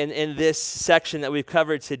in this section that we've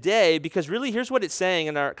covered today, because really here's what it's saying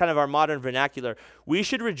in our kind of our modern vernacular. We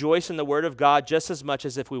should rejoice in the word of God just as much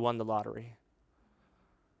as if we won the lottery.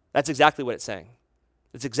 That's exactly what it's saying.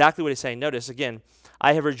 It's exactly what it's saying. Notice again,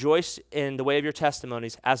 I have rejoiced in the way of your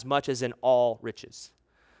testimonies as much as in all riches.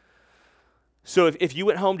 So if you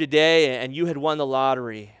went home today and you had won the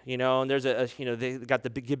lottery, and there's they got the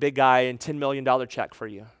big guy and $10 million check for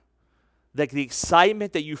you, like the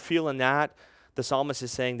excitement that you feel in that, the psalmist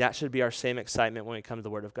is saying that should be our same excitement when we come to the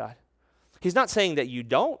word of God. He's not saying that you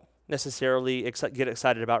don't necessarily get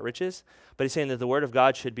excited about riches, but he's saying that the word of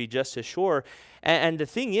God should be just as sure. And the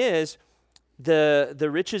thing is, the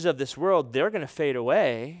riches of this world, they're going to fade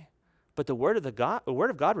away, but the word of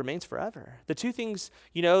God remains forever. The two things,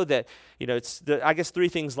 I guess three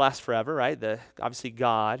things last forever, right? Obviously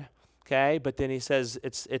God, okay? But then he says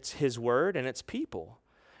it's his word and it's people.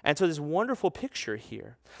 And so this wonderful picture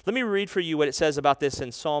here. Let me read for you what it says about this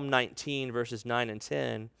in Psalm 19, verses 9 and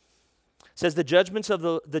 10. It says, the judgments of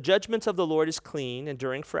the Lord is clean,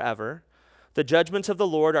 enduring forever. The judgments of the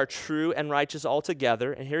Lord are true and righteous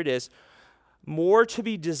altogether. And here it is. More to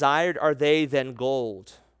be desired are they than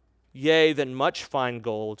gold, yea, than much fine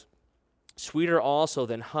gold, sweeter also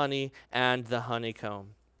than honey and the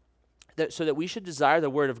honeycomb. So that we should desire the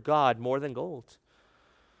word of God more than gold.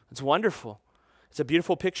 It's wonderful. It's a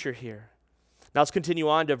beautiful picture here. Now let's continue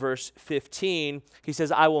on to verse 15. He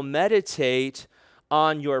says, I will meditate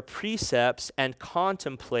on your precepts and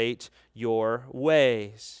contemplate your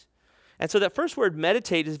ways. And so that first word,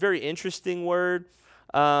 meditate, is a very interesting word.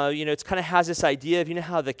 It kind of has this idea of,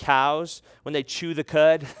 how the cows, when they chew the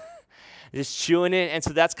cud, just chewing it. And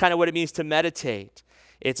so that's kind of what it means to meditate.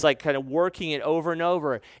 It's like kind of working it over and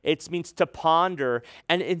over. It means to ponder.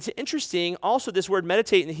 And it's interesting, also this word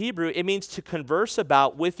meditate in the Hebrew, it means to converse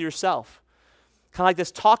about with yourself. Kind of like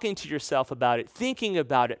this, talking to yourself about it, thinking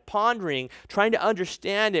about it, pondering, trying to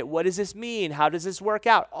understand it. What does this mean? How does this work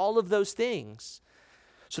out? All of those things.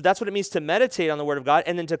 So that's what it means to meditate on the word of God.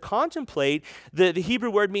 And then to contemplate, the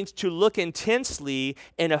Hebrew word means to look intensely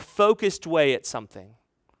in a focused way at something.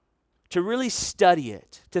 To really study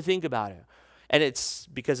it, to think about it. And it's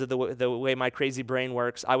because of the way my crazy brain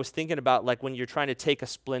works. I was thinking about like when you're trying to take a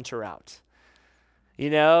splinter out.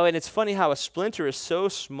 And it's funny how a splinter is so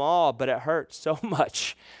small, but it hurts so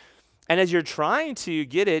much. And as you're trying to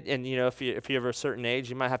get it, and if you're of a certain age,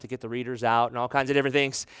 you might have to get the readers out and all kinds of different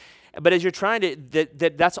things. But as you're trying to,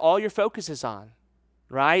 that's all your focus is on,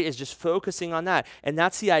 right? Is just focusing on that. And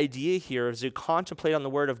that's the idea here, is to contemplate on the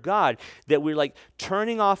word of God, that we're like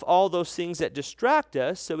turning off all those things that distract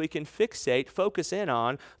us so we can focus in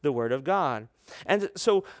on the word of God. And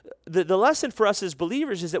so the lesson for us as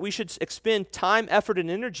believers is that we should expend time, effort, and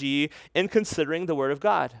energy in considering the word of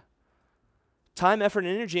God. Time, effort,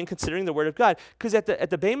 and energy in considering the word of God. Because at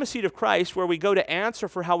the Bema seat of Christ, where we go to answer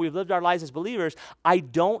for how we've lived our lives as believers, I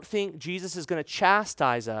don't think Jesus is going to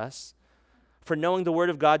chastise us for knowing the word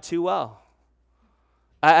of God too well.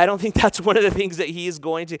 I don't think that's one of the things that he is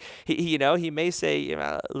going to, he may say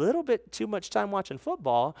a little bit too much time watching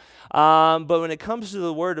football, but when it comes to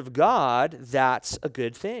the word of God, that's a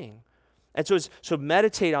good thing. And so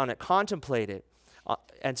meditate on it, contemplate it.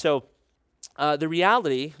 The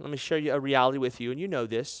reality, let me share you a reality with you, and you know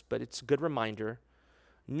this, but it's a good reminder.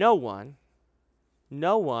 No one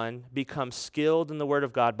becomes skilled in the word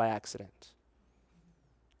of God by accident.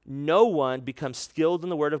 No one becomes skilled in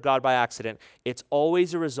the word of God by accident. It's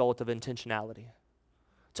always a result of intentionality.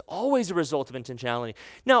 It's always a result of intentionality.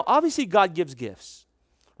 Now, obviously, God gives gifts,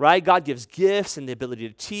 right? God gives gifts and the ability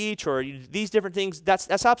to teach or these different things.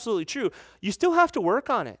 That's absolutely true. You still have to work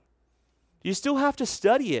on it. You still have to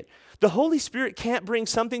study it. The Holy Spirit can't bring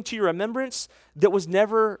something to your remembrance that was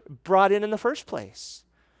never brought in the first place.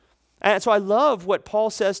 And so I love what Paul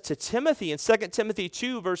says to Timothy in 2 Timothy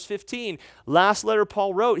 2, verse 15. Last letter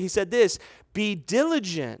Paul wrote, he said this, be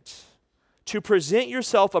diligent to present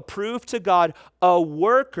yourself approved to God, a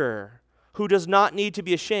worker who does not need to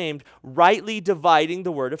be ashamed, rightly dividing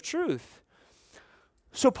the word of truth.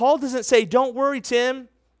 So Paul doesn't say, don't worry, Tim.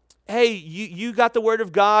 Hey, you got the word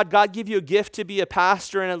of God. God gave you a gift to be a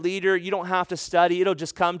pastor and a leader. You don't have to study. It'll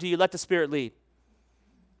just come to you. Let the Spirit lead.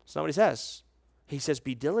 That's not what he says. He says,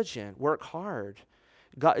 be diligent, work hard,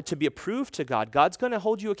 God, to be approved to God. God's going to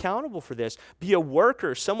hold you accountable for this. Be a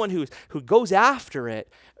worker, someone who goes after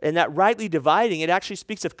it, and that rightly dividing, it actually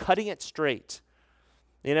speaks of cutting it straight.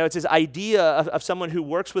 It's this idea of someone who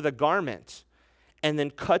works with a garment and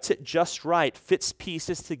then cuts it just right, fits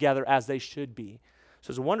pieces together as they should be.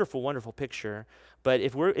 So it's a wonderful, wonderful picture. But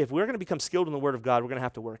if we're going to become skilled in the word of God, we're going to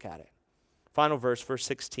have to work at it. Final verse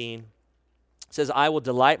 16. It says, I will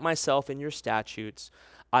delight myself in your statutes.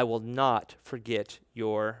 I will not forget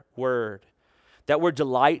your word. That word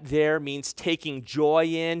delight there means taking joy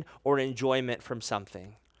in or enjoyment from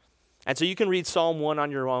something. And so you can read Psalm 1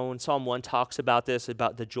 on your own. Psalm 1 talks about this,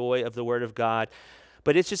 about the joy of the word of God.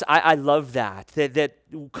 But it's just, I love that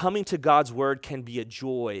coming to God's word can be a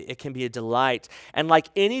joy. It can be a delight. And like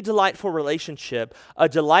any delightful relationship, a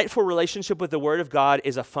delightful relationship with the word of God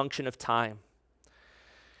is a function of time.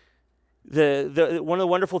 One of the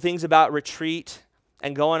wonderful things about retreat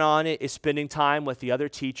And going on it is spending time with the other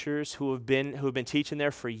teachers who have been teaching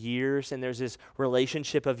there for years, and there's this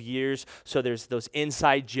relationship of years. So there's those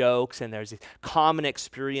inside jokes and there's common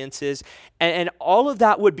experiences. And all of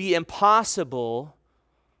that would be impossible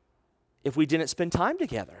if we didn't spend time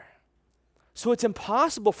together. So it's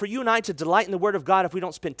impossible for you and I to delight in the Word of God if we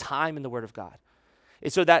don't spend time in the Word of God.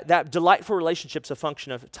 And so that delightful relationship is a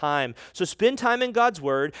function of time. So spend time in God's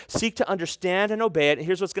Word, seek to understand and obey it, and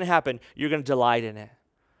here's what's going to happen. You're going to delight in it.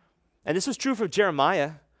 And this was true for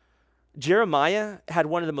Jeremiah. Jeremiah had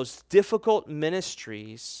one of the most difficult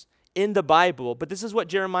ministries in the Bible, but this is what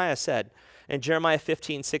Jeremiah said in Jeremiah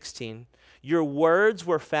 15:16. Your words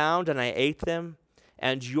were found, and I ate them,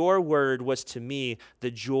 and your word was to me the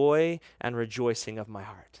joy and rejoicing of my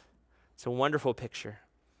heart. It's a wonderful picture.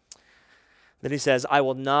 Then he says, I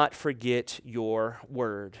will not forget your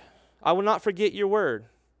word. I will not forget your word.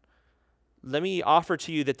 Let me offer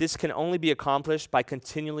to you that this can only be accomplished by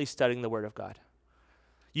continually studying the Word of God.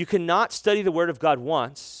 You cannot study the Word of God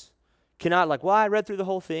once. Cannot I read through the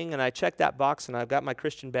whole thing and I checked that box and I've got my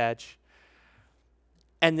Christian badge.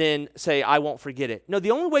 And then say, I won't forget it. No,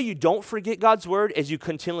 the only way you don't forget God's Word is you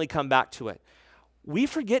continually come back to it. We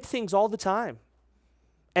forget things all the time.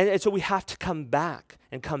 And so we have to come back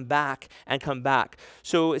and come back and come back.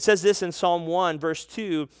 So it says this in Psalm 1, verse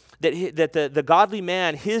 2, that the godly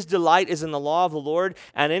man, his delight is in the law of the Lord,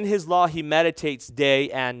 and in his law he meditates day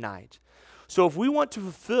and night. So if we want to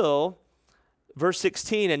fulfill verse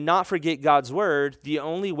 16 and not forget God's word, the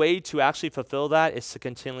only way to actually fulfill that is to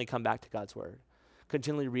continually come back to God's word.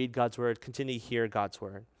 Continually read God's word, continually hear God's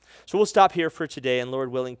word. So we'll stop here for today, and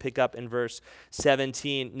Lord willing, pick up in verse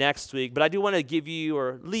 17 next week. But I do want to give you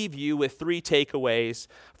or leave you with 3 takeaways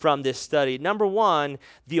from this study. Number 1,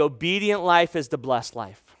 the obedient life is the blessed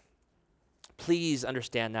life. Please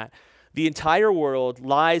understand that. The entire world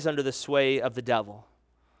lies under the sway of the devil,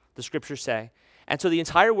 the scriptures say. And so the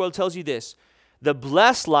entire world tells you this: the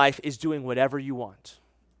blessed life is doing whatever you want,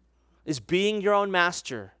 is being your own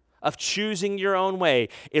master, of choosing your own way,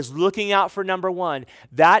 is looking out for number 1.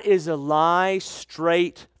 That is a lie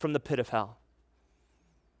straight from the pit of hell.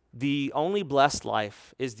 The only blessed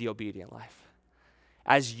life is the obedient life.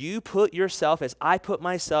 As you put yourself, as I put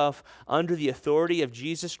myself under the authority of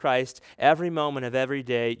Jesus Christ every moment of every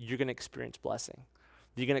day, you're going to experience blessing.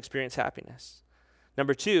 You're going to experience happiness.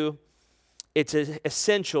 Number 2, it's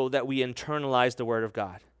essential that we internalize the Word of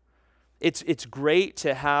God. It's great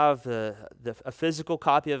to have a physical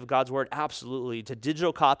copy of God's word, absolutely, to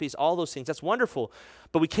digital copies, all those things. That's wonderful,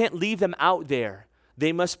 but we can't leave them out there.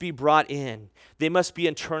 They must be brought in. They must be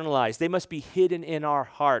internalized. They must be hidden in our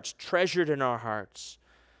hearts, treasured in our hearts.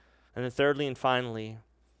 And then thirdly and finally,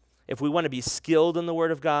 if we want to be skilled in the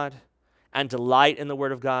Word of God and delight in the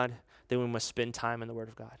Word of God, then we must spend time in the Word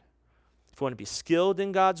of God. If we want to be skilled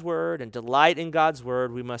in God's word and delight in God's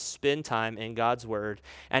word, we must spend time in God's word.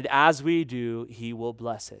 And as we do, he will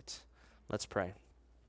bless it. Let's pray.